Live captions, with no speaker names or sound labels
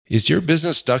Is your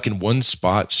business stuck in one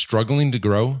spot, struggling to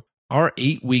grow? Our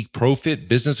 8-week ProFit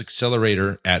Business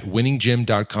Accelerator at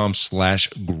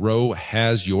winninggym.com/grow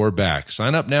has your back.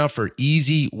 Sign up now for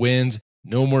easy wins,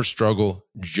 no more struggle,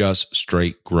 just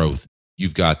straight growth.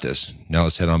 You've got this. Now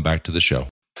let's head on back to the show.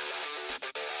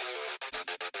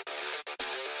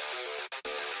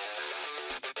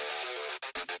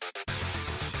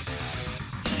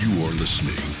 You are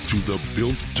listening to the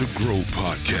Built to Grow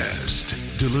podcast,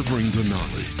 delivering the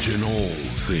knowledge in all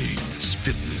things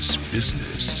fitness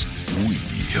business. We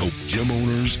help gym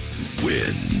owners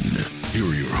win. Here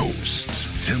are your hosts,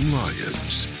 Tim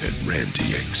Lyons and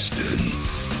Randy Engston.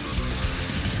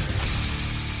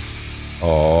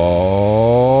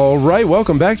 All right,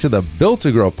 welcome back to the Built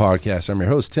to Grow podcast. I'm your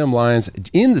host, Tim Lyons.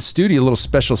 In the studio, a little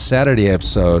special Saturday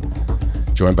episode,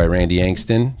 joined by Randy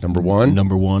Engston, number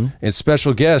one. And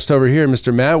special guest over here,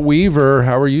 Mr. Matt Weaver.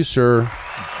 How are you, sir?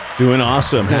 Doing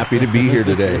awesome. Happy to be here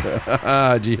today. He's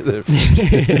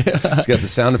got the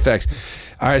sound effects.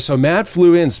 All right, so Matt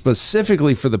flew in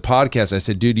specifically for the podcast. I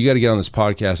said, dude, you got to get on this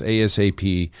podcast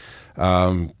ASAP.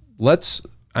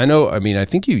 I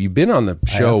think you've been on the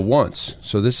show once,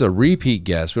 so this is a repeat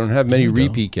guest. We don't have many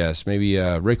repeat guests. Maybe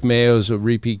Rick Mayo's a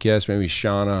repeat guest, maybe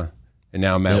Shauna, and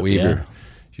now Matt Weaver. Yeah.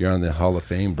 You're on the Hall of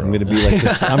Fame, bro. I'm going to be like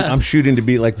this. I'm shooting to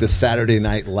be like the Saturday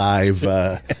Night Live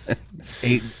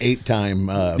eight-time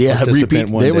participant repeat.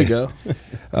 One there day. We go.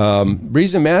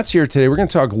 Reason Matt's here today, we're going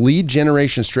to talk lead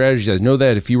generation strategies. I know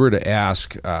that if you were to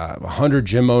ask 100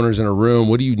 gym owners in a room,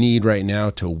 what do you need right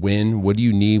now to win? What do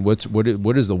you need?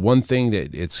 What is the one thing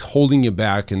that it's holding you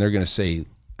back? And they're going to say,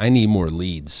 I need more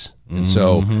leads. And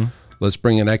so let's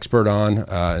bring an expert on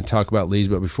and talk about leads.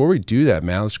 But before we do that,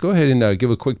 Matt, let's go ahead and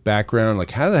give a quick background. Like,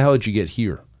 how the hell did you get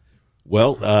here?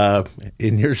 Well,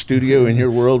 in your studio, in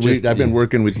your world, I've been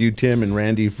working with you, Tim, and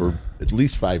Randy for at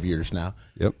least 5 years now.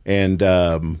 Yep. And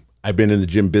I've been in the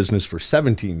gym business for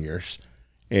 17 years.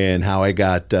 And how I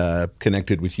got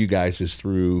connected with you guys is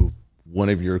through one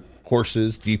of your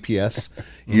courses, GPS,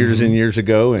 years and years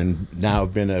ago. And now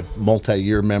I've been a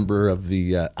multi-year member of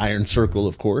the Iron Circle,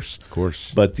 of course. Of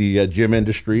course. But the gym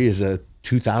industry is a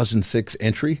 2006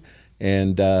 entry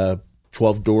and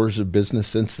 12 doors of business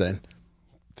since then.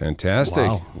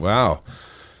 Fantastic. Wow.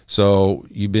 So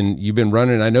you've been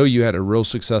running. I know you had a real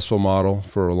successful model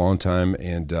for a long time,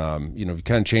 and you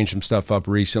kind of changed some stuff up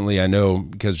recently. I know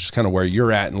because just kind of where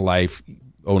you're at in life,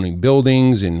 owning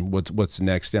buildings and what's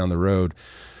next down the road.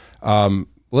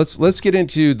 Let's get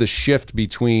into the shift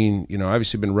between,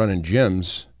 obviously been running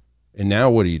gyms, and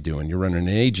now what are you doing? You're running an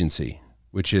agency,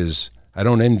 which is, I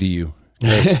don't envy you.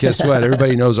 Guess what?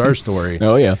 Everybody knows our story.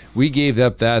 Oh, yeah. We gave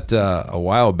up that a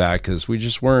while back because we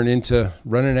just weren't into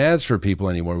running ads for people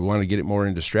anymore. We wanted to get it more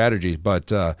into strategies. But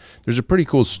there's a pretty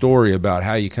cool story about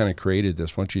how you kind of created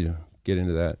this. Why don't you get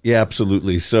into that? Yeah,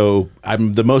 absolutely. So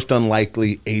I'm the most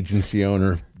unlikely agency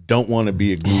owner, don't want to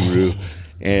be a guru,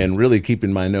 and really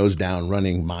keeping my nose down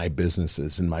running my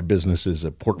businesses. And my business is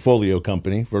a portfolio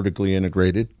company, vertically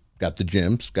integrated, got the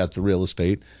gyms, got the real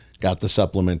estate, got the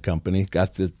supplement company,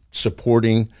 got the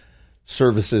supporting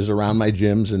services around my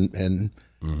gyms and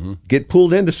get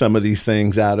pulled into some of these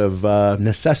things out of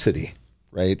necessity,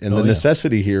 right? And the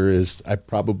necessity here is I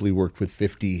probably worked with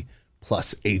 50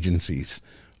 plus agencies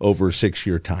over a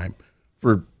 6-year time.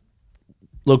 For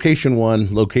location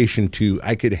 1, location 2,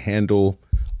 I could handle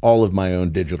all of my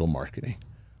own digital marketing.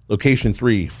 Location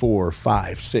 3, 4,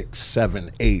 5, 6,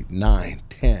 7, 8, 9,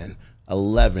 10,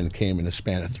 11 came in a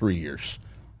span of 3 years.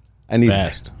 I needed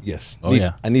Fast. Yes.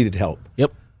 Yeah. I needed help.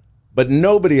 Yep. But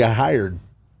nobody I hired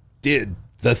did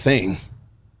the thing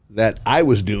that I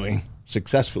was doing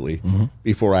successfully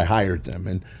before I hired them.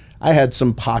 And I had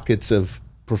some pockets of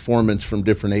performance from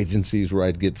different agencies where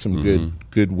I'd get some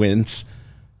good wins,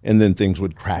 and then things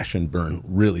would crash and burn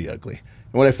really ugly.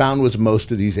 And what I found was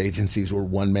most of these agencies were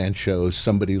one-man shows,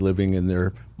 somebody living in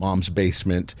their mom's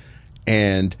basement,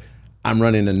 and I'm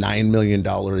running a $9 million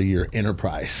a year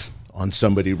enterprise on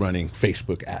somebody running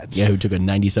Facebook ads. Yeah, who took a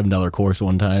 $97 course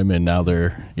one time, and now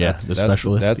they're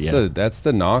specialists. That's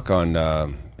the knock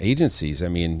on agencies. I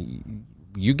mean,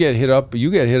 you get hit up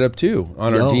too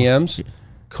on our DMs,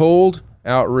 cold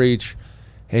outreach.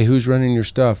 Hey, who's running your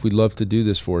stuff? We'd love to do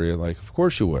this for you. Like, of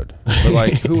course you would. But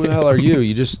like, who the hell are you?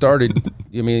 You just started.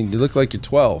 I mean, you look like you're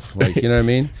 12. Like, you know what I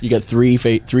mean? You got three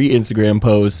Instagram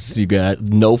posts. You got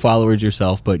no followers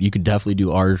yourself, but you could definitely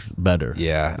do ours better.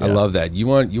 Yeah, I love that. You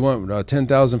want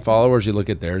 10,000 followers. You look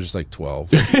at theirs, it's like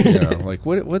 12. Like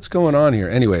what's going on here?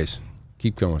 Anyways,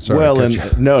 keep going. Sorry. Well,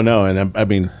 and I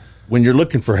mean, when you're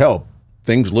looking for help,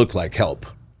 things look like help.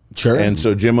 Sure. And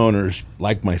so gym owners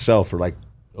like myself are like,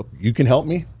 oh, you can help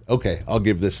me? Okay, I'll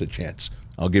give this a chance.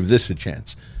 I'll give this a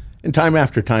chance. And time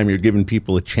after time, you're giving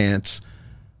people a chance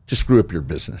to screw up your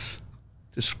business,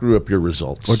 to screw up your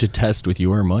results. Or to test with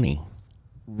your money.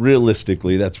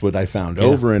 Realistically, that's what I found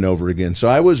over and over again. So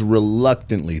I was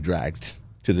reluctantly dragged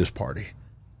to this party.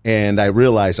 And I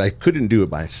realized I couldn't do it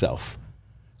myself.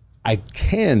 I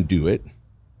can do it,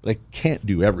 but I can't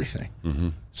do everything. Mm-hmm.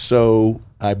 So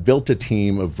I built a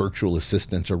team of virtual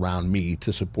assistants around me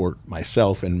to support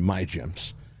myself and my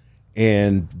gyms.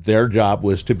 And their job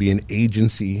was to be an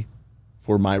agency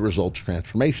for my results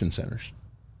transformation centers.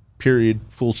 Period,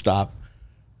 full stop.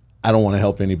 I don't want to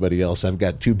help anybody else. I've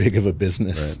got too big of a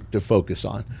business to focus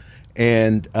on.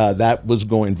 And that was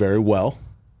going very well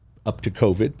up to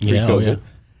COVID, pre-COVID.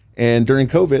 And during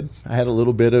COVID, I had a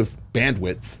little bit of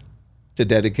bandwidth to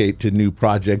dedicate to new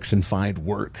projects and find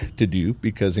work to do,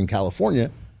 because in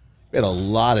California, we had a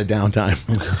lot of downtime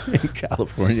in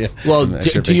California. Well,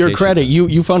 to your credit,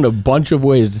 you found a bunch of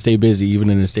ways to stay busy, even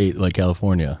in a state like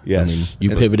California. Yes. I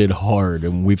mean, you pivoted hard,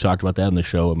 and we've talked about that in the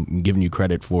show. I'm giving you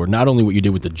credit for not only what you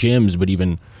did with the gyms, but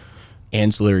even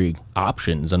ancillary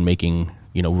options on making,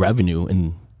 revenue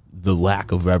and the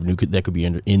lack of revenue that could be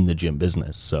in the gym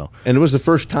business. So, and it was the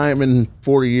first time in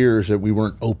 4 years that we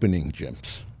weren't opening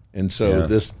gyms. And so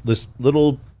this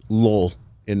little lull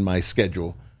in my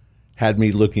schedule had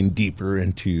me looking deeper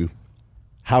into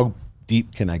how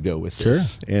deep can I go with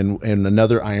this. And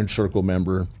another Iron Circle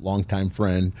member, longtime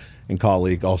friend and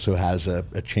colleague, also has a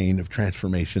chain of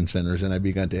transformation centers, and I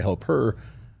began to help her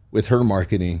with her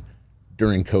marketing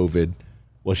during COVID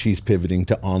while she's pivoting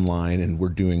to online, and we're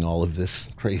doing all of this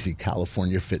crazy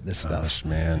California fitness stuff.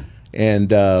 Man.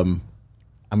 And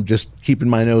I'm just keeping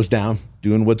my nose down,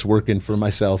 doing what's working for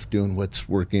myself, doing what's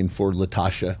working for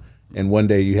Latasha. And one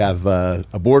day you have a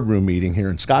boardroom meeting here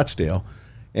in Scottsdale,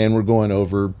 and we're going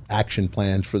over action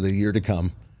plans for the year to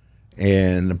come.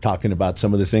 And I'm talking about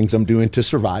some of the things I'm doing to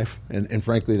survive. And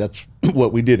frankly, that's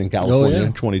what we did in California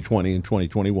in 2020 and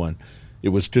 2021. It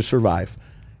was to survive.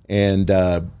 And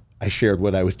I shared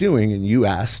what I was doing, and you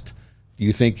asked, do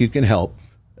you think you can help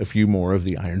a few more of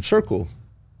the Iron Circle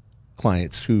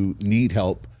clients who need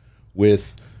help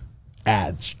with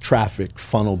ads, traffic,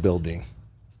 funnel building,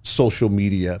 social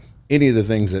media, any of the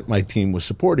things that my team was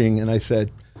supporting? And I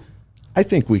said, I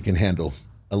think we can handle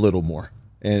a little more.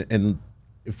 And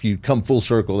if you come full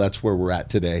circle, that's where we're at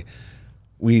today.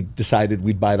 We decided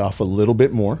we'd bite off a little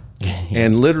bit more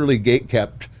and literally gate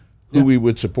kept who we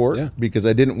would support because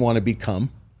I didn't want to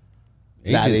become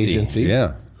that agency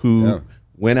who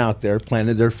went out there,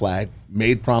 planted their flag,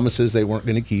 made promises they weren't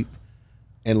going to keep,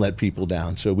 and let people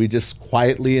down. So we just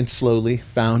quietly and slowly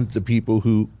found the people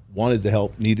who wanted the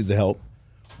help, needed the help,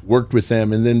 worked with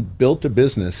them, and then built a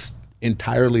business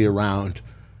entirely around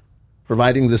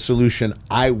providing the solution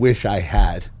I wish I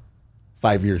had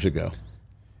 5 years ago.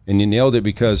 And you nailed it,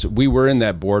 because we were in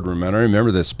that boardroom, and I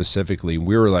remember this specifically.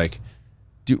 We were like,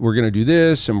 we're going to do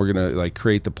this, and we're going to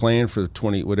create the plan for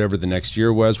 20, whatever the next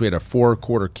year was. We had a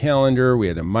 4-quarter calendar. We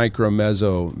had a micro,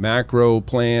 meso, macro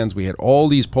plans. We had all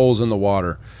these poles in the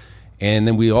water. And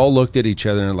then we all looked at each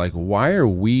other and like, why are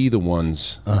we the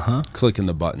ones clicking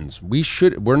the buttons?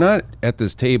 We're not at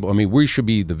this table. I mean, we should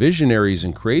be the visionaries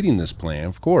in creating this plan,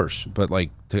 of course, but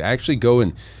to actually go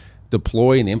and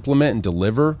deploy and implement and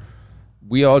deliver,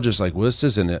 we all just well, this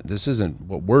isn't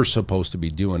what we're supposed to be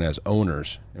doing as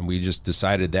owners. And we just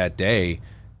decided that day,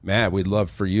 Matt, we'd love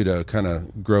for you to kind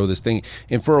of grow this thing.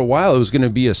 And for a while, it was going to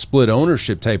be a split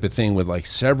ownership type of thing with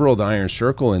several of the Iron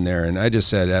Circle in there. And I just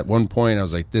said at one point, I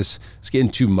was like, this is getting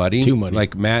too muddy.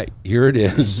 Matt, here it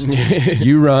is.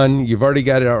 You run. You've already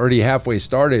got it already halfway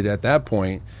started at that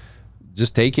point.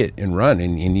 Just take it and run.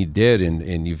 And you did.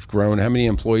 And you've grown. How many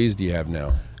employees do you have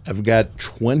now? I've got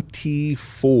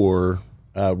 24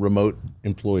 remote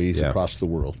employees across the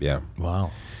world. Yeah.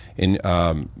 Wow.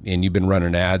 And you've been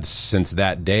running ads since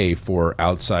that day for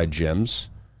outside gyms,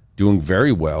 doing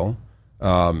very well.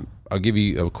 I'll give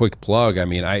you a quick plug. I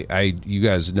mean, you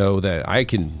guys know that I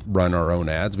can run our own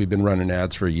ads. We've been running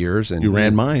ads for years. And you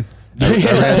ran mine. I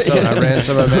ran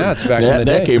some of Matt's back in the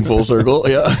day. That came full circle.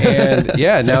 Yeah.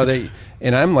 And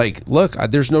and I'm like, look,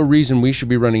 there's no reason we should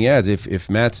be running ads. If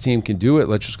Matt's team can do it,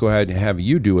 let's just go ahead and have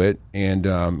you do it. And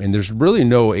there's really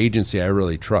no agency I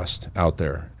really trust out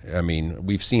there. I mean,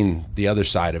 we've seen the other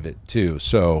side of it too.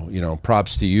 So,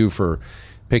 props to you for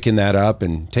picking that up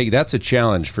and that's a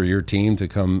challenge for your team to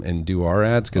come and do our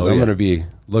ads, because I'm going to be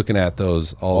looking at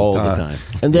those all the time.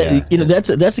 And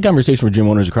that's a conversation for gym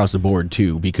owners across the board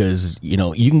too, because you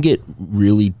can get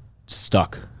really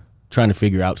stuck trying to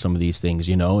figure out some of these things,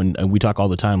 and we talk all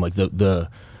the time, like the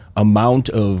amount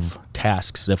of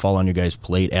tasks that fall on your guys'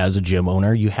 plate as a gym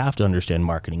owner, you have to understand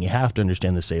marketing. You have to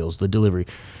understand the sales, the delivery.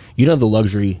 You don't have the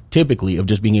luxury, typically, of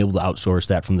just being able to outsource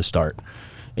that from the start.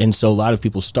 And so a lot of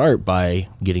people start by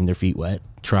getting their feet wet,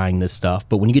 trying this stuff.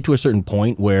 But when you get to a certain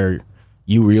point where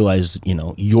you realize,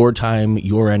 your time,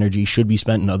 your energy should be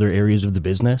spent in other areas of the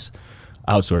business,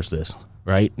 outsource this,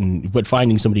 right? But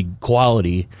finding somebody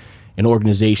quality, an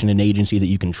organization, an agency that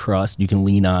you can trust, you can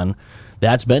lean on,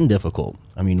 that's been difficult.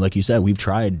 I mean, like you said, we've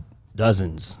tried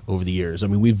dozens over the years. I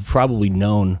mean, we've probably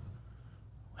known,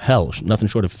 nothing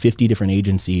short of 50 different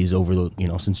agencies over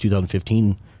the, since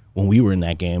 2015 when we were in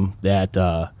that game, that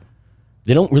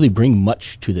they don't really bring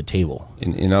much to the table.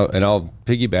 And I'll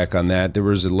piggyback on that. There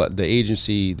was the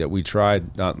agency that we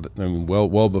tried,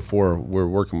 well before we're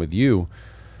working with you.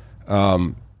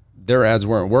 Their ads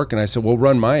weren't working. I said, well,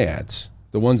 run my ads,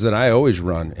 the ones that I always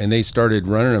run. And they started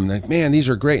running them. Like, man, these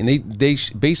are great. And they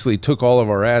basically took all of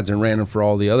our ads and ran them for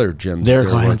all the other gyms. Their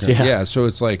clients, yeah. So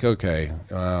it's like, okay,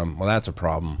 well, that's a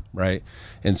problem, right?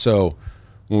 And so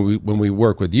when we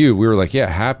work with you, we were like, yeah,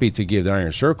 happy to give the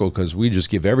Iron Circle because we just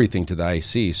give everything to the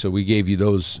IC. So we gave you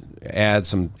those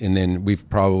ads, and then you've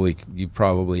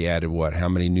probably added what? How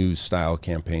many new style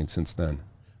campaigns since then?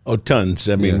 Oh, tons.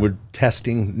 I mean, we're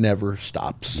testing never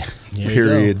stops.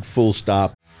 Period. Full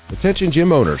stop. Attention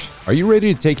gym owners, are you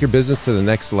ready to take your business to the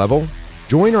next level?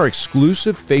 Join our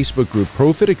exclusive Facebook group,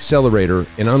 Profit Accelerator,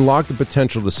 and unlock the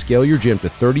potential to scale your gym to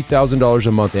 $30,000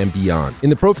 a month and beyond. In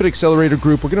the Profit Accelerator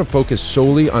group, we're going to focus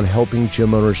solely on helping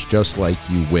gym owners just like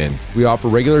you win. We offer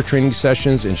regular training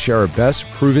sessions and share our best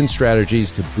proven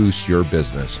strategies to boost your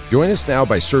business. Join us now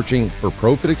by searching for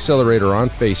Profit Accelerator on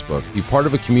Facebook. Be part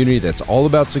of a community that's all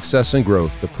about success and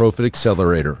growth, the Profit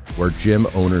Accelerator, where gym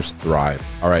owners thrive.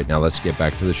 All right, now let's get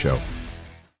back to the show.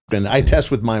 And I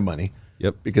test with my money.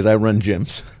 Yep. Because I run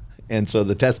gyms. And so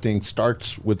the testing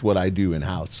starts with what I do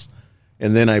in-house.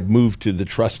 And then I move to the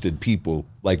trusted people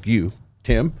like you,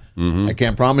 Tim. Mm-hmm. I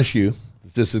can't promise you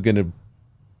that this is going to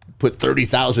put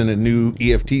 30,000 in new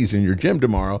EFTs in your gym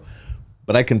tomorrow,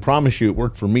 but I can promise you it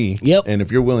worked for me. Yep. And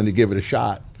if you're willing to give it a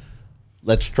shot,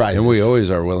 let's try it. And we always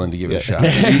are willing to give it a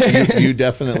shot. You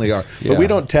definitely are. Yeah. But we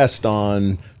don't test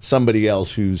on somebody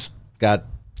else who's got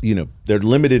their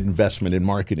limited investment in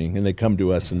marketing, and they come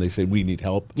to us and they say, we need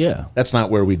help. Yeah. That's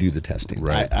not where we do the testing.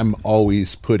 Right. I'm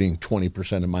always putting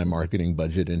 20% of my marketing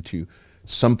budget into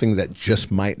something that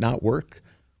just might not work,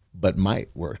 but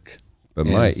might work.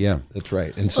 Yeah. That's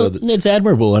right. And so it's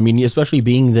admirable. I mean, especially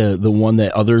being the one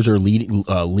that others are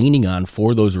leaning on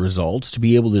for those results, to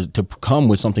be able to come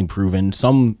with something proven,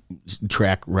 some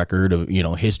track record of,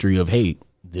 history of, hey,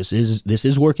 this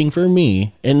is working for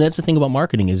me. And that's the thing about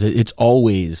marketing, is it's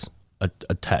always a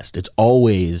test. It's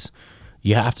always,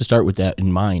 you have to start with that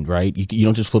in mind, right? You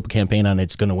don't just flip a campaign on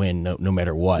it's going to win no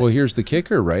matter what. Well, here's the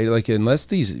kicker, right? Like, unless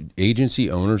these agency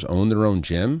owners own their own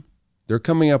gym, they're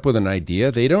coming up with an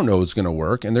idea. They don't know it's going to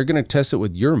work, and they're going to test it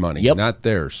with your money, not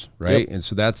theirs, right? Yep. And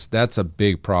so that's a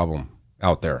big problem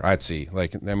out there, I'd see.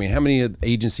 Like, I mean, how many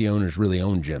agency owners really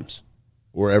own gyms?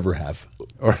 Or ever have.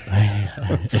 Or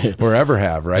ever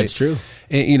have, right? That's true.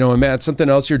 And Matt, something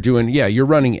else you're doing, you're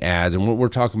running ads. And when we're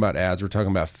talking about ads, we're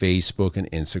talking about Facebook and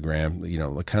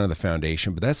Instagram, kind of the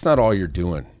foundation. But that's not all you're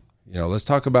doing. Let's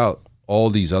talk about all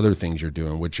these other things you're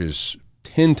doing, which is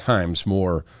 10 times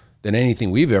more than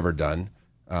anything we've ever done.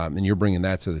 And you're bringing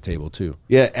that to the table too.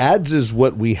 Yeah, ads is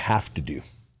what we have to do,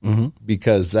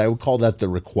 because I would call that the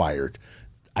required.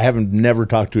 I haven't never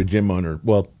talked to a gym owner.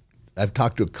 Well, I've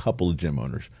talked to a couple of gym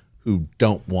owners who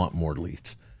don't want more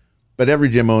leads, but every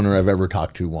gym owner I've ever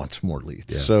talked to wants more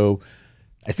leads. Yeah. So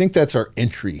I think that's our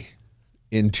entry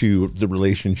into the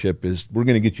relationship, is we're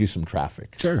going to get you some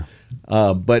traffic. Sure.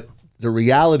 But the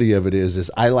reality of it is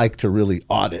I like to really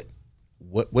audit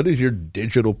what does your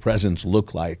digital presence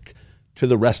look like to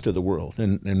the rest of the world?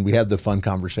 And we had the fun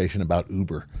conversation about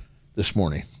Uber this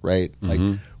morning, right? Mm-hmm.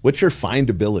 Like, what's your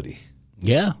findability?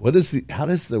 Yeah. How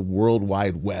does the World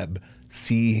Wide Web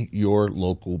see your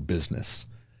local business?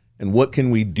 And what can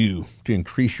we do to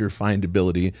increase your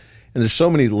findability? And there's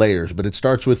so many layers, but it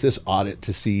starts with this audit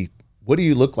to see, what do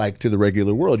you look like to the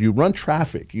regular world? You run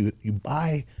traffic, you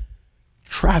buy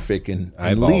traffic and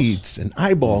leads and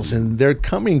eyeballs, and they're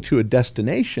coming to a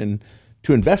destination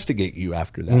to investigate you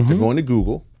after that. They're going to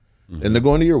Google, and they're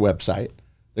going to your website.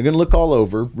 They're going to look all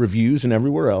over, reviews and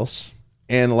everywhere else.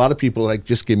 And a lot of people are like,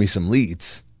 just give me some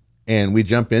leads. And we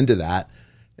jump into that,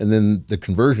 and then the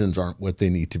conversions aren't what they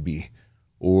need to be,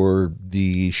 or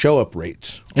the show up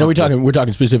rates. We're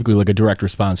talking specifically like a direct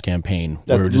response campaign,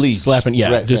 where we're just leads.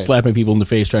 Slapping people in the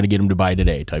face, trying to get them to buy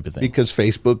today type of thing. Because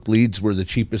Facebook leads were the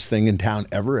cheapest thing in town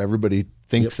ever. Everybody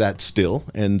thinks that still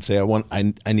and say,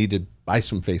 I need to buy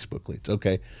some Facebook leads.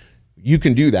 Okay. You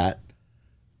can do that.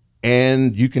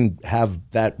 And you can have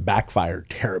that backfire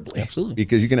terribly. Absolutely.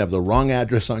 Because you can have the wrong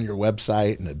address on your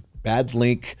website and a bad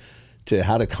link to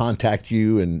how to contact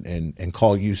you and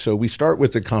call you. So we start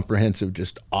with a comprehensive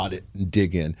just audit and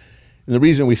dig in. And the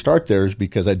reason we start there is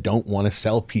because I don't want to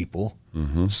sell people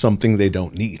something they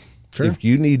don't need. Sure. If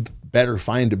you need better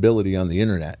findability on the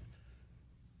internet,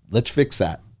 let's fix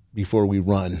that before we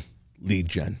run lead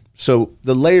gen. So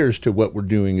the layers to what we're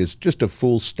doing is just a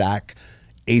full stack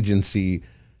agency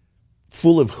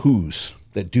full of who's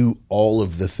that do all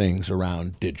of the things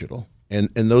around digital. And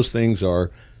those things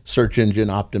are search engine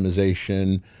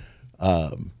optimization,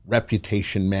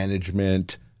 reputation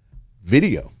management,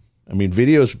 video. I mean,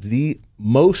 video is the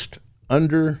most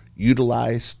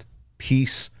underutilized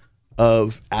piece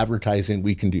of advertising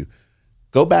we can do.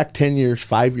 Go back 10 years,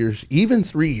 5 years, even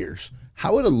 3 years.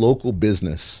 How would a local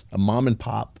business, a mom and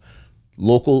pop,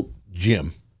 local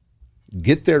gym,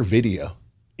 get their video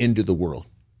into the world?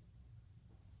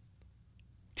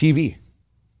 TV.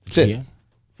 That's it. Yeah.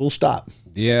 Full stop.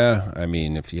 Yeah, I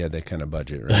mean, if you had that kind of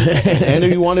budget, right? And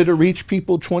if you wanted to reach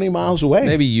people 20 miles away.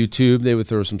 Maybe YouTube. They would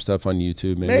throw some stuff on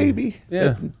YouTube. Maybe.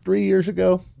 Yeah. 3 years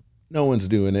ago, no one's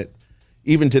doing it.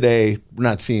 Even today, we're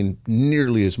not seeing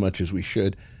nearly as much as we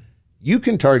should. You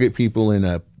can target people in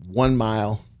a 1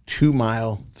 mile, 2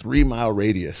 mile, 3 mile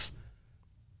radius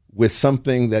with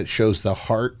something that shows the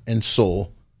heart and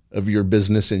soul of your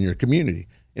business and your community.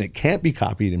 And it can't be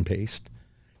copied and pasted.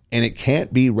 And it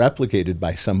can't be replicated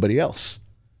by somebody else.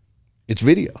 It's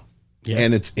video,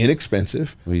 and it's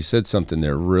inexpensive. Well, you said something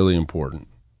there really important.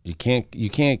 You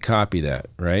can't copy that,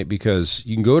 right? Because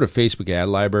you can go to Facebook ad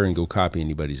library and go copy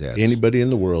anybody's ads. Anybody in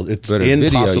the world. It's But a video,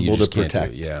 impossible you to just can't do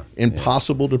protect. it, yeah.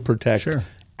 Impossible to protect Sure.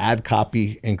 ad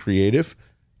copy and creative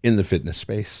in the fitness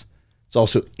space. It's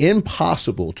also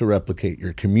impossible to replicate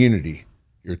your community,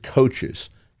 your coaches,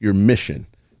 your mission,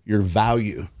 your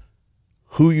value,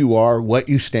 who you are, what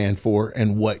you stand for,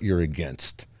 and what you're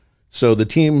against. So the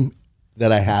team that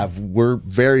I have, we're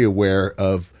very aware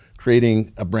of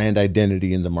creating a brand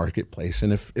identity in the marketplace.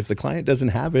 And if the client doesn't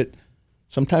have it,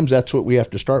 sometimes that's what we have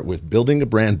to start with, building a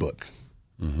brand book.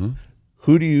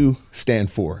 Who do you stand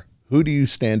for? Who do you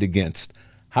stand against?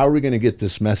 How are we going to get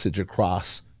this message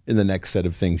across in the next set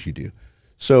of things you do?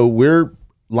 So we're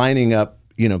lining up,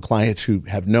 clients who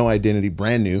have no identity,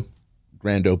 brand new,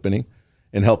 grand opening,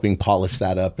 and helping polish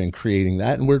that up and creating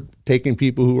that. And we're taking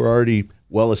people who are already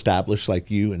well-established like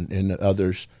you and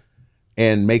others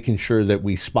and making sure that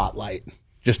we spotlight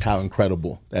just how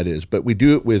incredible that is. But we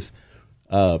do it with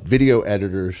video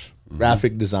editors,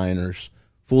 graphic designers,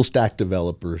 full stack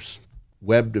developers,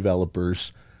 web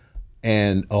developers,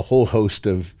 and a whole host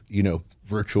of,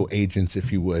 virtual agents,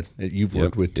 if you would, that you've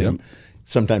worked with, Tim. Yep.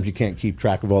 Sometimes you can't keep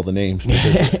track of all the names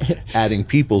because we're adding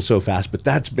people so fast, but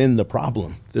that's been the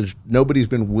problem. Nobody's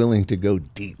been willing to go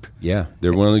deep. Yeah,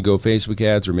 they're willing to go Facebook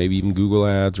ads or maybe even Google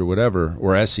ads or whatever,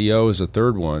 or SEO is a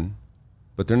third one,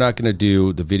 but they're not going to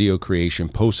do the video creation,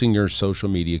 posting your social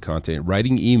media content,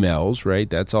 writing emails, right?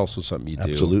 That's also something you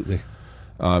do. Absolutely.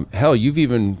 Hell, you've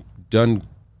even done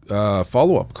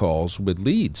follow-up calls with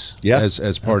leads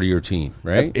as part of your team,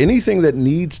 right? Anything that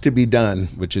needs to be done,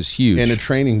 Which is huge. in a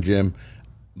training gym,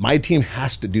 my team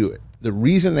has to do it. The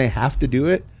reason they have to do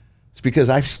it is because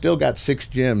I've still got 6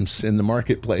 gyms in the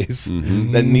marketplace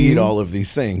that need all of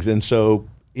these things. And so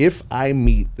if I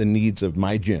meet the needs of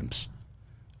my gyms,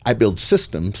 I build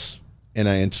systems and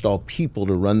I install people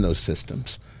to run those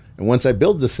systems. And once I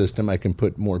build the system, I can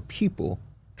put more people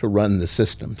to run the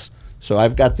systems. So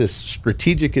I've got this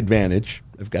strategic advantage.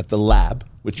 I've got the lab,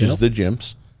 which is the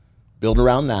gyms, build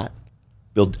around that,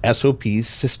 build SOPs,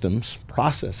 systems,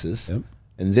 processes,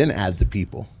 and then add the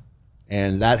people.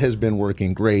 And that has been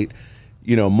working great.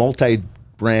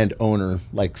 Multi-brand owner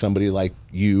like somebody like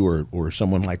you or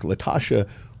someone like Latasha,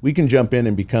 we can jump in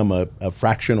and become a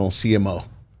fractional CMO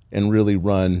and really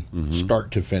run start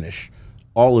to finish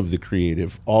all of the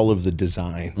creative, all of the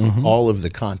design, all of the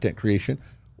content creation.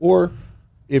 Or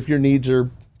if your needs are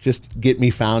just get me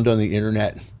found on the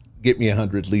internet, get me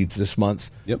 100 leads this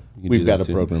month. Yep, you can We've do got that a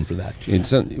too. program for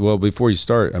that. Well, before you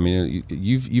start, I mean,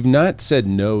 you've not said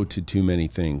no to too many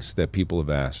things that people have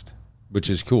asked, which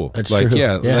is cool. That's like, true.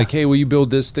 yeah, Yeah. like, hey, will you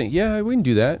build this thing? Yeah, we can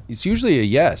do that. It's usually a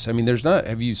yes. I mean,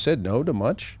 have you said no to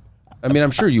much? I mean,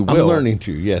 I'm sure you will. I'm learning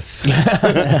to, yes.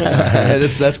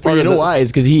 that's part You of know the, why?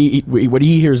 Is because when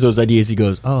he hears those ideas, he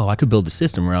goes, "Oh, I could build a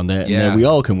system around that, and Yeah. then we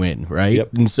all can win, right?"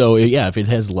 Yep. And so, if it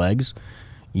has legs,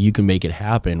 you can make it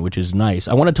happen, which is nice.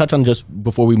 I want to touch on just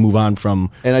before we move on from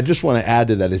And I just want to add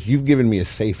to that is you've given me a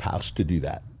safe house to do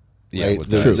that. Yeah, right? with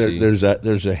that.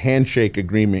 There's a handshake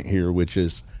agreement here, which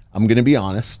is I'm going to be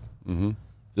honest. Mm-hmm.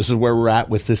 This is where we're at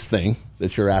with this thing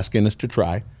that you're asking us to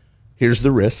try. Here's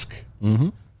the risk,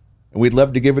 and we'd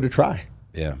love to give it a try.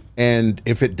 Yeah. And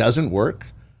if it doesn't work,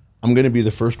 I'm going to be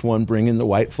the first one bringing the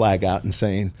white flag out and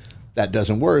saying that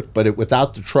doesn't work. But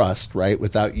without the trust, right?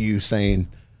 Without you saying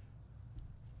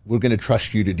we're going to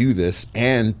trust you to do this,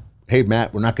 and hey,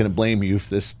 Matt, we're not going to blame you if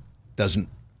this doesn't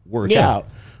work out.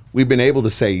 We've been able to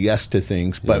say yes to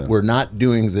things, but we're not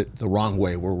doing the wrong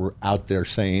way, where we're out there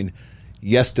saying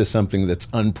yes to something that's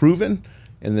unproven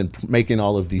and then making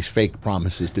all of these fake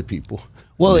promises to people.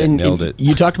 Well, and nailed it.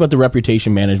 You talked about the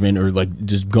reputation management, or like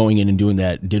just going in and doing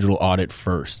that digital audit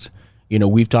first. You know,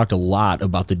 we've talked a lot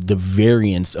about the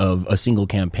variance of a single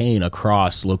campaign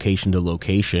across location to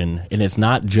location, and it's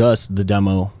not just the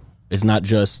demo. It's not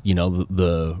just, you know,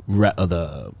 the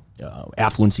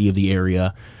affluency of the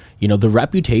area. You know, the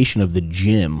reputation of the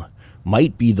gym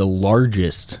might be the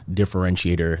largest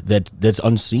differentiator that's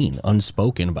unseen,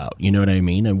 unspoken about. You know what I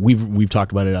mean? And we've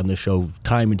talked about it on the show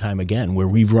time and time again, where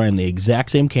we've run the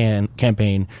exact same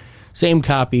campaign, same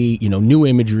copy, you know, new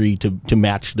imagery to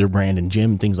match their brand and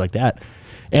gym, things like that,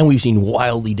 and we've seen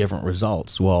wildly different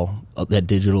results. Well, that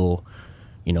digital,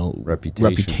 you know,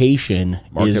 reputation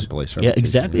marketplace is, reputation, yeah,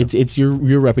 exactly. Yeah. It's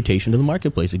your reputation to the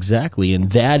marketplace, exactly, and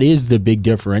that is the big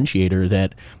differentiator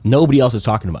that nobody else is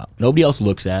talking about. Nobody else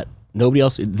looks at. Nobody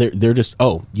else. They're just,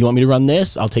 oh, you want me to run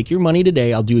this? I'll take your money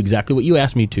today. I'll do exactly what you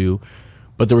asked me to,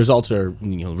 but the results are,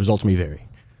 you know, results may vary.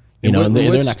 And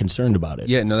they're not concerned about it.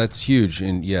 Yeah, no, that's huge.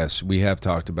 And yes, we have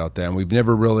talked about that. And we've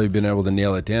never really been able to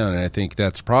nail it down. And I think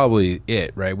that's probably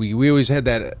it, right? We always had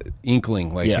that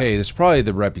inkling, like, hey, this is probably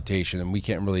the reputation. And we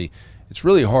can't really, it's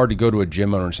really hard to go to a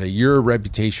gym owner and say, your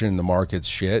reputation in the market's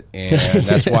shit. And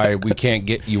that's why we can't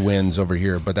get you wins over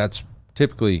here. But that's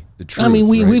typically the truth. I mean,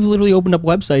 we've right? literally opened up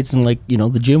websites and, like, you know,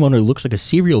 the gym owner looks like a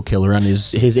serial killer on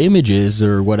his images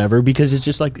or whatever, because it's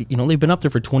just like, you know, they've been up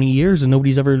there for 20 years and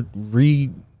nobody's ever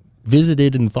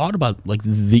revisited and thought about, like,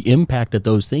 the impact that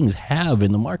those things have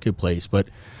in the marketplace. But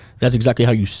that's exactly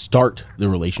how you start the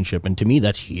relationship, and to me,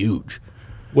 that's huge.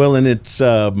 Well, and it's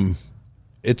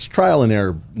trial and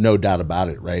error, no doubt about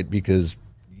it, right? Because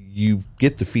you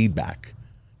get the feedback,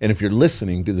 and if you're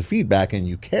listening to the feedback and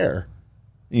you care,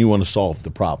 you want to solve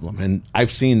the problem. And I've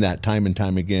seen that time and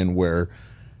time again, where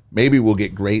maybe we'll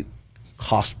get great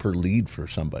cost per lead for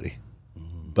somebody,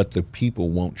 but the people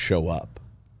won't show up.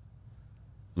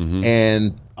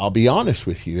 And I'll be honest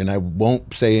with you, and I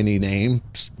won't say any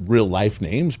names, real life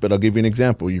names, but I'll give you an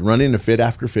example. You're running a Fit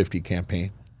After 50 campaign,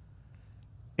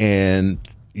 and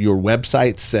your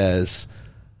website says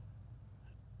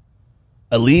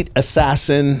Elite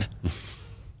Assassin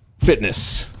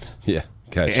Fitness. Yeah,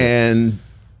 gotcha. And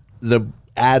the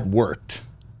ad worked.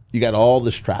 You got all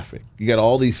this traffic. You got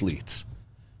all these leads.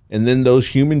 And then those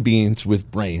human beings with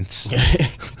brains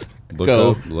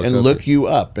look you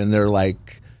up, and they're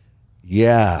like,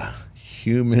 yeah,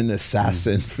 human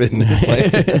assassin fitness,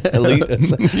 like elite,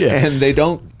 and they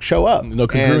don't show up. No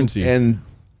congruency. And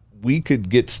we could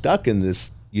get stuck in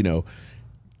this, you know,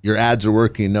 your ads are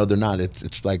working. No, they're not.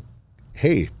 It's like,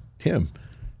 hey, Tim,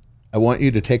 I want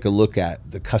you to take a look at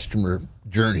the customer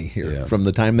journey here, from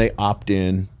the time they opt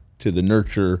in to the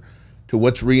nurture to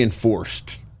what's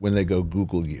reinforced when they go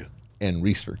Google you and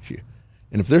research you.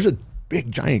 And if there's a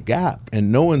big giant gap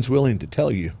and no one's willing to tell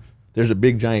you there's a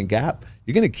big giant gap,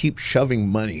 you're going to keep shoving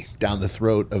money down the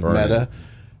throat of Meta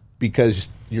because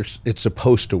it's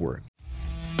supposed to work.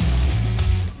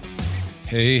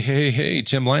 Hey,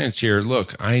 Tim Lyons here.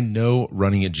 Look, I know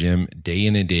running a gym day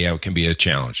in and day out can be a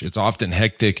challenge. It's often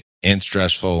hectic and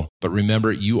stressful, but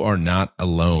remember, you are not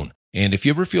alone. And if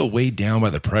you ever feel weighed down by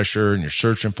the pressure and you're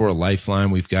searching for a lifeline,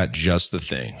 we've got just the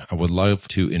thing. I would love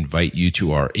to invite you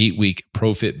to our 8-week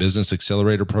ProFit Business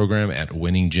Accelerator program at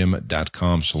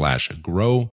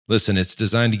winninggym.com/grow. Listen, it's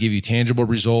designed to give you tangible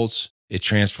results. It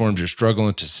transforms your struggle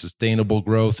into sustainable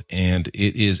growth, and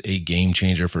it is a game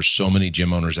changer for so many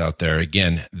gym owners out there.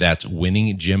 Again, that's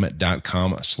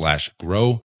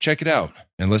winninggym.com/grow. Check it out,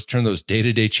 and let's turn those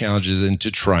day-to-day challenges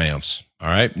into triumphs. All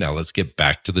right, now let's get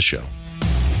back to the show.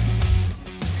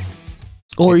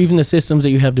 Or even the systems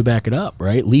that you have to back it up,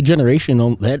 right? Lead generation,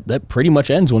 that pretty much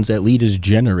ends once that lead is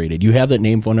generated. You have that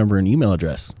name, phone number, and email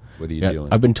address. What are you doing?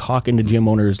 I've been talking to gym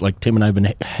owners, like Tim and I have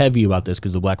been heavy about this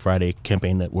because the Black Friday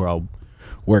campaign that we're all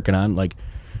working on. Like,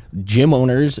 gym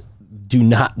owners do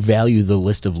not value the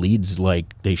list of leads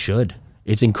like they should.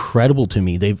 It's incredible to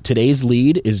me. Today's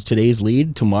lead is today's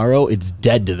lead. Tomorrow, it's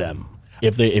dead to them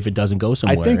if it doesn't go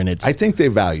somewhere. I think they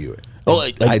value it. Oh,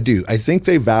 I do. I think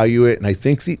they value it, and I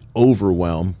think the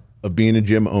overwhelm of being a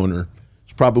gym owner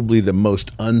is probably the most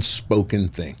unspoken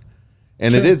thing.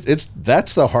 And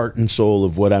that's the heart and soul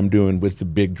of what I'm doing with the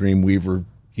Big Dreamweaver,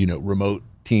 remote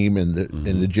team and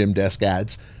the Gym Desk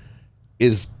ads,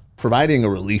 is providing a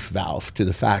relief valve to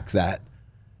the fact that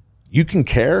you can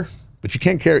care, but you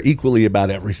can't care equally about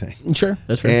everything. Sure,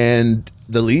 that's right. And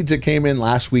the leads that came in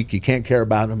last week, you can't care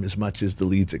about them as much as the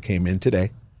leads that came in today,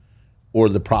 or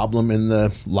the problem in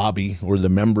the lobby, or the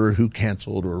member who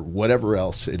canceled, or whatever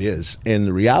else it is. And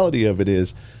the reality of it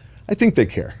is, I think they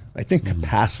care. I think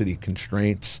capacity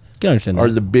constraints are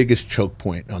the biggest choke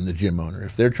point on the gym owner.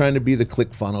 If they're trying to be the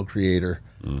ClickFunnels creator,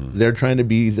 they're trying to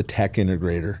be the tech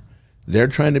integrator, they're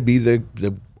trying to be the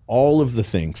all of the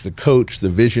things, the coach, the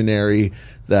visionary,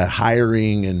 the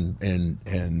hiring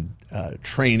and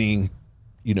training,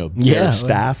 their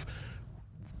staff.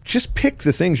 Just pick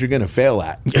the things you're going to fail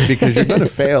at, because you're going to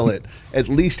fail at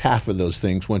least half of those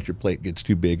things once your plate gets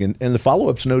too big. And the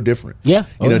follow-up's no different. Yeah.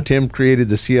 Tim created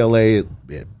the CLA.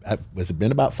 Has it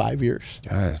been about 5 years?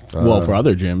 Well, for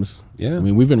other gyms. Yeah. I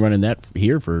mean, we've been running that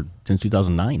here since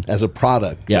 2009. As a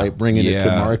product, right? Bringing it to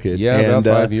market. Yeah, and,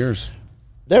 about 5 years.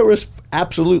 There was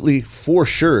absolutely, for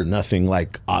sure, nothing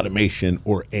like automation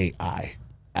or AI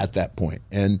at that point.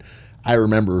 And I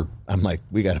remember, I'm like,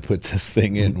 we got to put this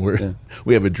thing in.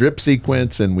 We have a drip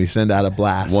sequence, and we send out a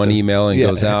blast. One email and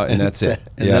goes out, and that's it.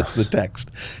 And that's the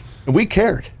text. And we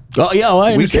cared. Oh, yeah,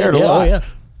 I understand. We cared a lot. Yeah.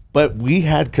 But we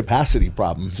had capacity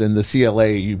problems. In the CLA,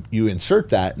 you insert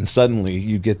that, and suddenly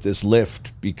you get this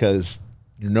lift because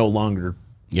you're no longer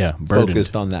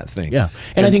focused on that thing. Yeah,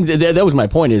 and I think that was my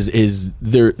point. Is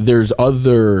there's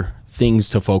other things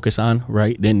to focus on,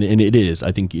 right? And it is.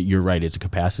 I think you're right. It's a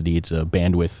capacity. It's a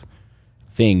bandwidth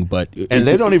thing, and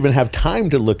they don't even have time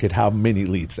to look at how many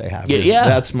leads they have.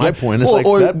 That's my point.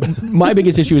 It's my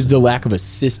biggest issue is the lack of a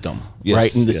system,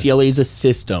 right? And the CLA is a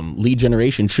system. Lead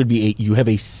generation should be you have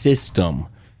a system.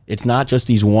 It's not just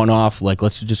these one-off, like,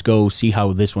 let's just go see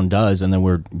how this one does, and then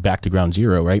we're back to ground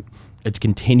zero, right? It's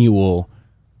continual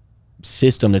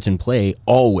system that's in play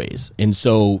always. And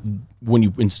so when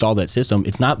you install that system,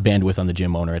 it's not bandwidth on the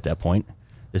gym owner at that point.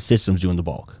 The system's doing the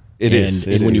bulk. When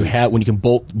you can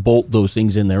bolt those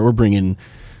things in there, or bring in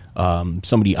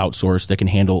somebody outsourced that can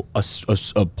handle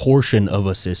a portion of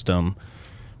a system,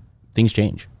 things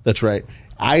change. That's right.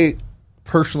 I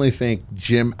personally think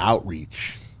gym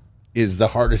outreach is the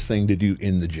hardest thing to do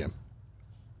in the gym.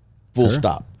 Full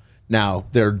stop. Now,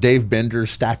 there are Dave Bender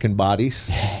stacking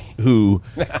bodies who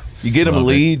you get him a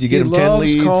lead, you get him 10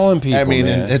 leads. Calling people, I mean,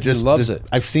 man. it just he loves it.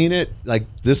 I've seen it. Like,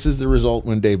 this is the result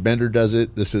when Dave Bender does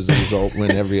it. This is the result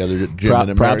when every other gym in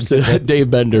America. Props to Dave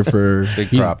Bender for big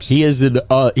props. He is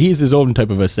he's his own type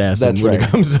of assassin. That's when right. It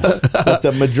comes But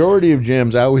the majority of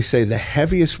gyms, I always say, the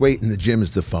heaviest weight in the gym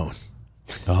is the phone.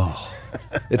 Oh.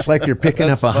 It's like you're picking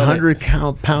up a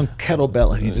 100-pound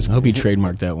kettlebell, and you just I hope you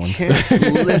trademarked that one.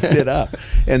 Can't lift it up.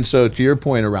 And so, to your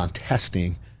point around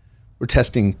testing, we're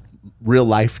testing real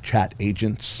life chat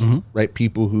agents, right?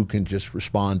 People who can just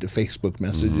respond to Facebook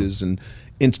messages and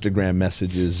Instagram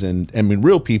messages, and I mean,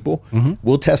 real people.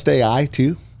 We'll test AI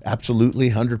too,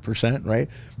 absolutely, 100%, right?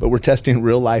 But we're testing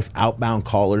real life outbound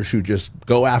callers who just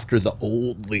go after the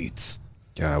old leads.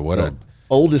 God,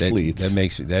 oldest leads.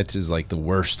 That is like the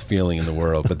worst feeling in the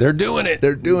world, but they're doing it.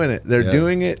 They're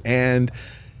doing it. And,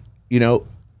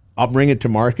 I'll bring it to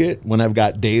market when I've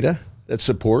got data that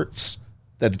supports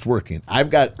that it's working. I've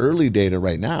got early data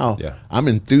right now. Yeah. I'm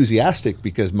enthusiastic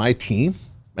because my team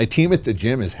at the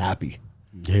gym is happy.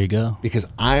 There you go. Because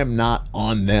I am not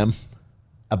on them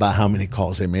about how many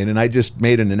calls they made. And I just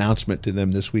made an announcement to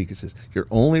them this week. It says, you're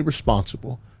only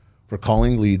responsible for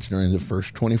calling leads during the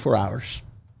first 24 hours.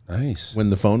 Nice. When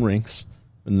the phone rings,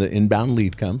 when the inbound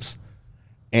lead comes,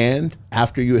 and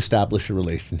after you establish a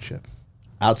relationship.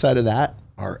 Outside of that,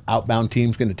 our outbound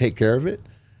team's going to take care of it,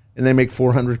 and they make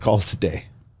 400 calls a day.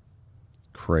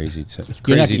 Crazy.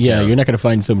 You're not going to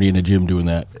find somebody in a gym doing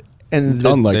that. And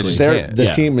unlikely.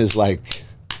 The team is like,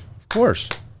 of course.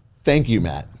 Thank you,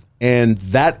 Matt. And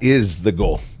that is the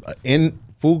goal.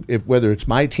 Whether it's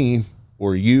my team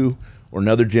or you or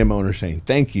another gym owner saying,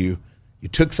 thank you, you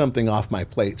took something off my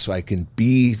plate so I can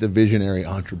be the visionary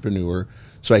entrepreneur,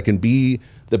 so I can be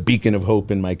the beacon of hope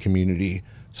in my community,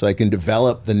 so I can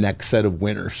develop the next set of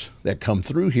winners that come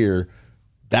through here.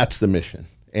 That's the mission.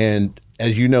 And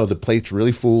as you know, the plate's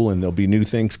really full, and there'll be new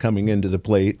things coming into the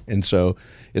plate. And so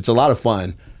it's a lot of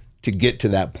fun to get to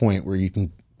that point where you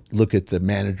can look at the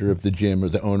manager of the gym or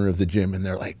the owner of the gym, and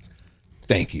they're like,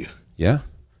 thank you. Yeah.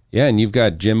 Yeah, and you've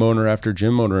got gym owner after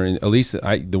gym owner, and at least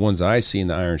the ones that I see in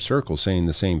the Iron Circle saying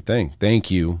the same thing.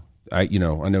 Thank you. I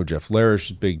know Jeff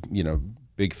Larish is big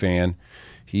big fan.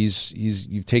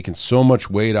 You've taken so much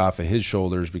weight off of his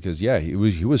shoulders because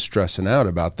he was stressing out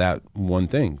about that one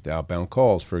thing, the outbound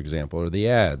calls, for example, or the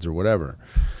ads or whatever.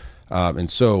 And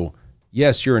so,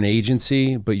 yes, you're an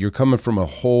agency, but you're coming from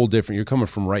you're coming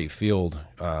from right field,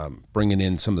 bringing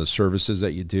in some of the services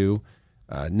that you do.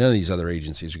 None of these other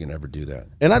agencies are going to ever do that.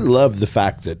 And I love the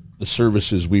fact that the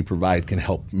services we provide can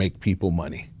help make people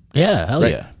money. Yeah, hell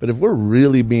Right? yeah. But if we're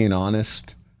really being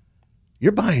honest,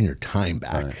 you're buying your time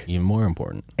back. Even more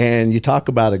important. And you talk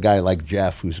about a guy like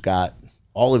Jeff who's got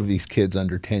all of these kids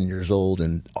under 10 years old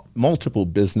and multiple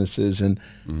businesses. And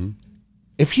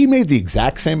if he made the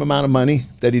exact same amount of money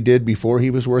that he did before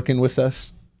he was working with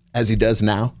us as he does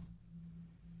now,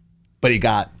 but he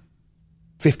got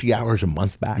 50 hours a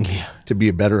month back to be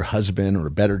a better husband or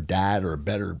a better dad or a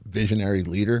better visionary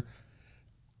leader,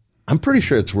 I'm pretty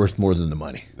sure it's worth more than the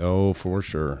money. Oh, for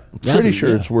sure. Pretty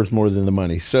sure it's worth more than the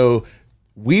money. So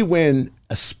we win,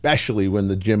 especially when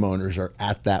the gym owners are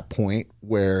at that point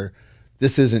where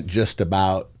this isn't just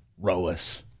about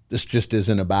ROAS. This just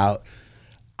isn't about,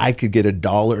 I could get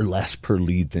 $1 less per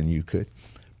lead than you could.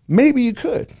 Maybe you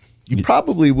could. You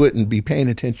probably wouldn't be paying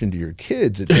attention to your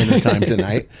kids at dinner time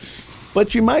tonight,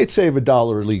 but you might save $1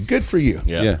 a lead. Good for you.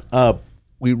 Yeah.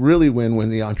 We really win when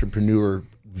the entrepreneur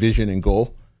vision and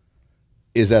goal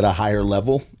is at a higher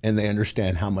level and they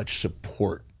understand how much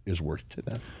support is worth to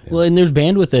them. Well, and there's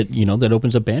bandwidth that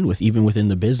opens up bandwidth even within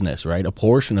the business, right? A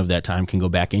portion of that time can go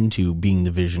back into being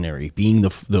the visionary, being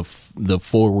the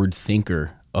forward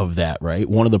thinker of that, right?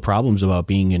 One of the problems about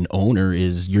being an owner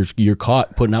is you're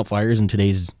caught putting out fires in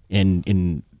today's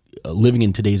living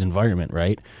in today's environment,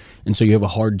 right? And so you have a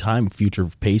hard time future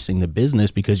pacing the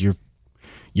business because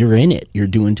you're in it. You're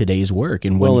doing today's work,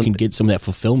 and when you can get some of that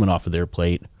fulfillment off of their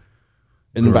plate.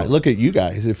 And in fact, look at you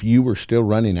guys. If you were still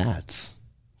running ads,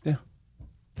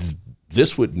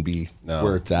 this wouldn't be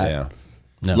where it's at. Yeah.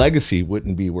 No. Legacy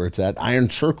wouldn't be where it's at. Iron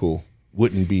Circle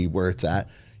wouldn't be where it's at.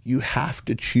 You have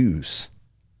to choose.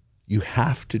 You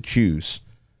have to choose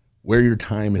where your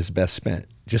time is best spent.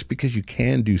 Just because you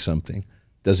can do something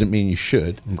doesn't mean you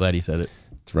should. I'm glad he said it.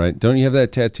 That's right. Don't you have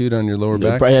that tattooed on your lower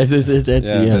back? That's tramp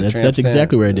exactly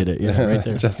stamp. where I did it. Yeah, right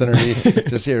there. Just underneath.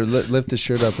 Just here, lift the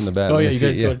shirt up in the back. Oh, Let yeah, me you see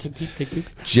guys it. go take a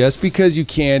peek. Just because you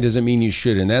can doesn't mean you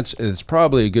should, and it's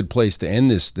probably a good place to end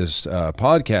this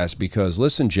podcast because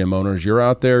listen, gym owners, you're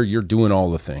out there, you're doing all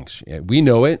the things. Yeah, we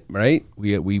know it, right?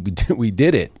 We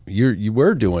did it. You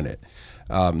were doing it.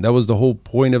 That was the whole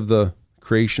point of the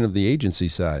creation of the agency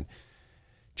side.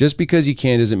 Just because you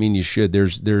can doesn't mean you should.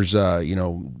 There's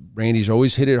Randy's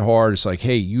always hit it hard. It's like,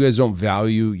 hey, you guys don't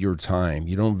value your time.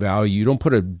 You don't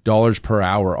put dollars per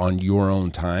hour on your own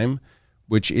time,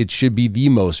 which it should be the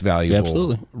most valuable.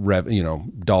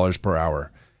 Absolutely. Dollars per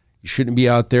hour. You shouldn't be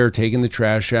out there taking the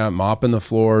trash out, mopping the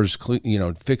floors,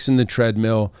 fixing the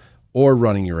treadmill, or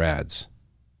running your ads,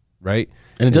 right?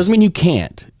 And it doesn't mean you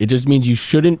can't. It just means you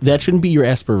shouldn't. That shouldn't be your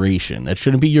aspiration. That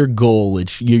shouldn't be your goal.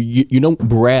 It's you don't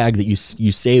brag that you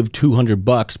saved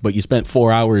 $200, but you spent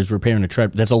 4 hours repairing a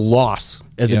treadmill. That's a loss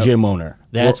as a gym owner.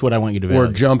 That's what I want you to value.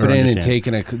 Or jumping in and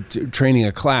understand. training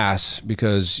a class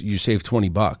because you saved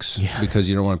 $20 because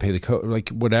you don't want to pay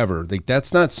the whatever. Like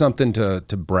that's not something to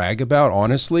brag about.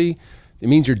 Honestly, it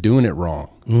means you're doing it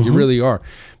wrong. Mm-hmm. You really are.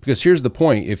 Because here's the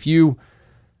point: if you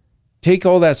take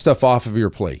all that stuff off of your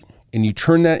plate and you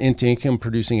turn that into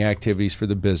income-producing activities for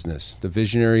the business, the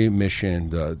visionary mission,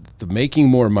 the making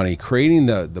more money, creating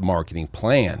the marketing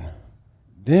plan,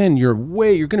 then you're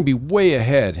going to be way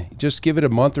ahead. Just give it a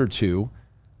month or two,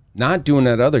 not doing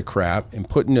that other crap and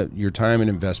putting your time and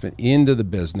investment into the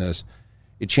business.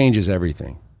 It changes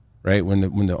everything, right? When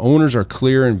the owners are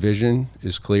clear and vision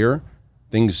is clear,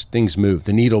 things move.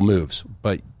 The needle moves.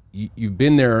 But you've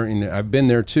been there, and I've been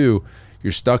there too.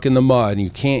 You're stuck in the mud,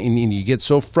 and you get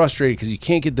so frustrated because you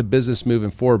can't get the business moving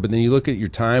forward. But then you look at your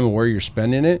time and where you're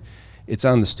spending it; it's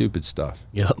on the stupid stuff.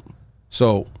 Yep.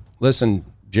 So listen,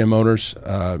 gym owners,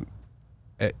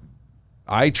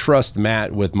 I trust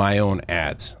Matt with my own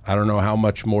ads. I don't know how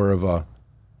much more of a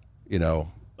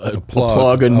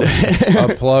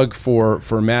plug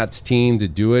for Matt's team to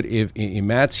do it. If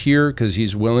Matt's here because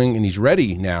he's willing and he's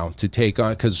ready now to take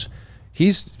on, because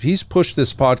he's pushed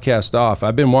this podcast off.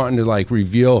 I've been wanting to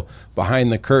reveal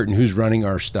behind the curtain who's running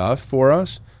our stuff for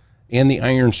us and the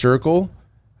Iron Circle.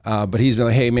 But he's been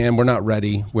like, hey man, we're not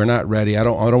ready. I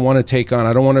don't want to take on,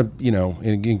 I don't want to,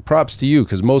 and props to you.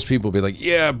 Cause most people be like,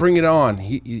 yeah, bring it on.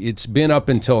 It's been up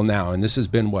until now. And this has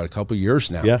been a couple of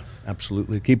years now. Yeah,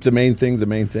 absolutely. Keep the main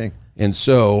thing. And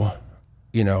so,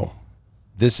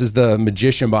 this is the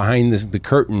magician behind the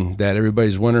curtain that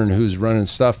everybody's wondering who's running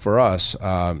stuff for us.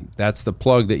 That's the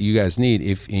plug that you guys need.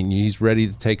 And he's ready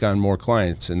to take on more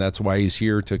clients, and that's why he's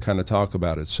here to kind of talk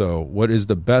about it. So what is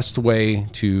the best way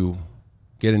to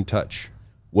get in touch?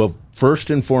 Well,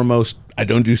 first and foremost, I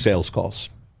don't do sales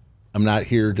calls. I'm not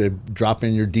here to drop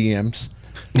in your DMs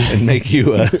and make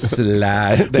you a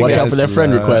slide. Watch out for that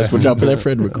friend request. Watch out for that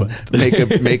friend request.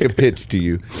 make a pitch to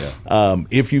you.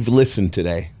 If you've listened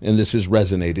today and this has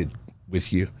resonated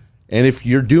with you, and if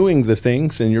you're doing the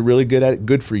things and you're really good at it,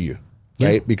 good for you,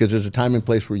 right? Because there's a time and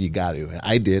place where you got to.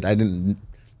 I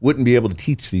wouldn't be able to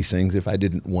teach these things if I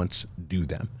didn't once do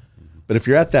them. But if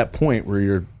you're at that point where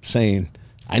you're saying,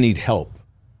 I need help,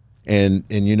 and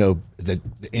you know, the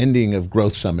ending of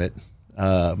Growth Summit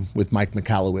with Mike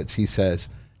Michalowicz, he says,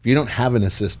 if you don't have an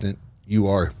assistant, you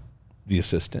are the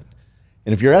assistant.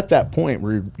 And if you're at that point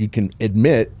where you can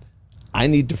admit, I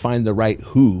need to find the right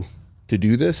who to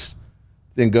do this,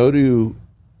 then go to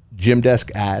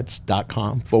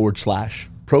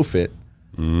gymdeskads.com/profit,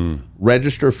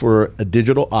 register for a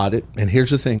digital audit. And here's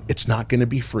the thing, it's not going to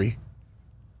be free.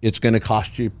 It's going to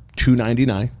cost you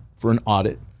 $299 for an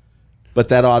audit. But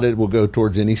that audit will go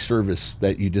towards any service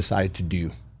that you decide to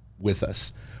do with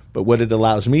us. But what it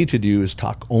allows me to do is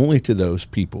talk only to those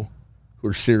people who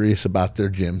are serious about their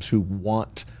gyms, who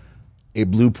want a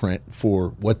blueprint for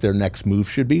what their next move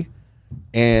should be,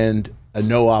 and a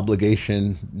no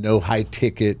obligation, no high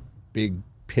ticket, big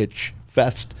pitch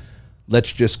fest.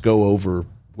 Let's just go over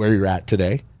where you're at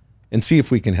today and see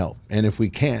if we can help. And if we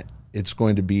can't, it's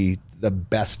going to be the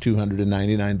best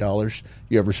 $299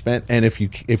 you ever spent. And if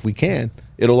we can,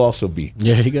 it'll also be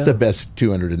the best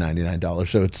 $299.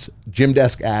 So it's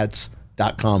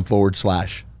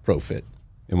gymdeskads.com/profit.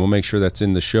 And we'll make sure that's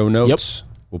in the show notes. Yep.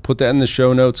 We'll put that in the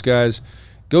show notes, guys.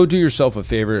 Go do yourself a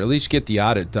favor. At least get the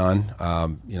audit done.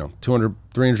 $200,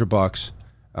 $300.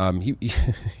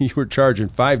 You were charging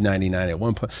 $599 at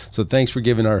one point. So thanks for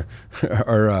giving our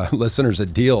listeners a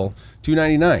deal.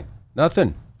 $299.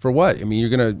 Nothing. For what? I mean, you're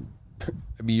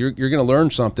gonna learn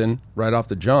something right off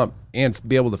the jump and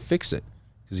be able to fix it,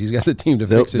 because he's got the team to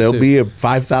fix it. There'll be a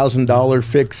 $5,000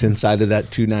 fix inside of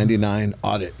that $299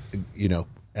 audit. You know,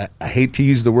 I hate to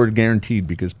use the word guaranteed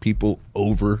because people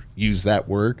overuse that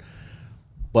word,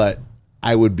 but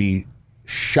I would be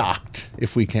shocked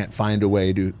if we can't find a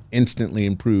way to instantly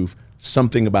improve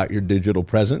something about your digital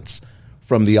presence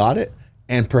from the audit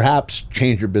and perhaps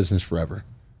change your business forever.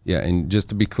 Yeah, and just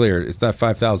to be clear, it's not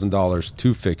 $5,000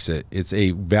 to fix it. It's a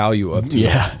value of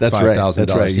 $5,000. That's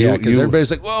right. Yeah, because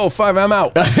everybody's like, "Whoa, $5,000, I'm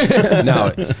out."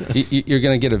 No, you're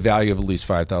going to get a value of at least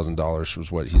 $5,000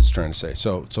 was what he's trying to say.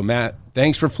 So Matt,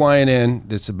 thanks for flying in.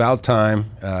 It's about time.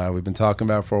 We've been talking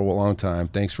about it for a long time.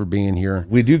 Thanks for being here.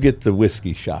 We do get the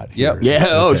whiskey shot here. Yep. Yeah.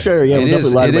 Oh, sure. Yeah. It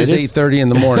is 8:30 in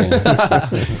the morning.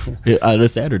 On a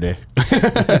Saturday.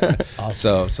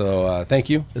 Awesome. So thank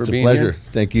you for being here. It's a pleasure. Here.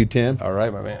 Thank you, Tim. All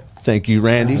right, my man. Thank you,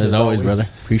 Randy. As always, brother.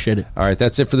 Appreciate it. All right,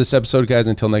 that's it for this episode, guys.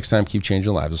 Until next time, keep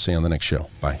changing lives. We'll see you on the next show.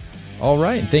 Bye. All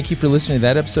right, and thank you for listening to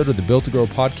that episode of the Built to Grow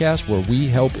podcast, where we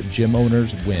help gym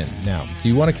owners win. Now, do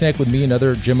you want to connect with me and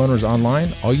other gym owners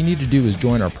online? All you need to do is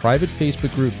join our private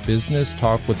Facebook group, Business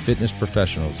Talk with Fitness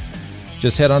Professionals.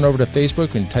 Just head on over to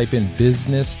Facebook and type in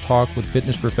Business Talk with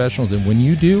Fitness Professionals, and when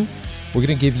you do, we're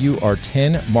going to give you our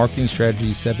 10 marketing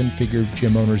strategies 7-figure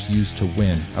gym owners use to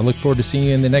win. I look forward to seeing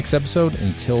you in the next episode.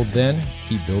 Until then,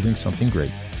 keep building something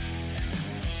great.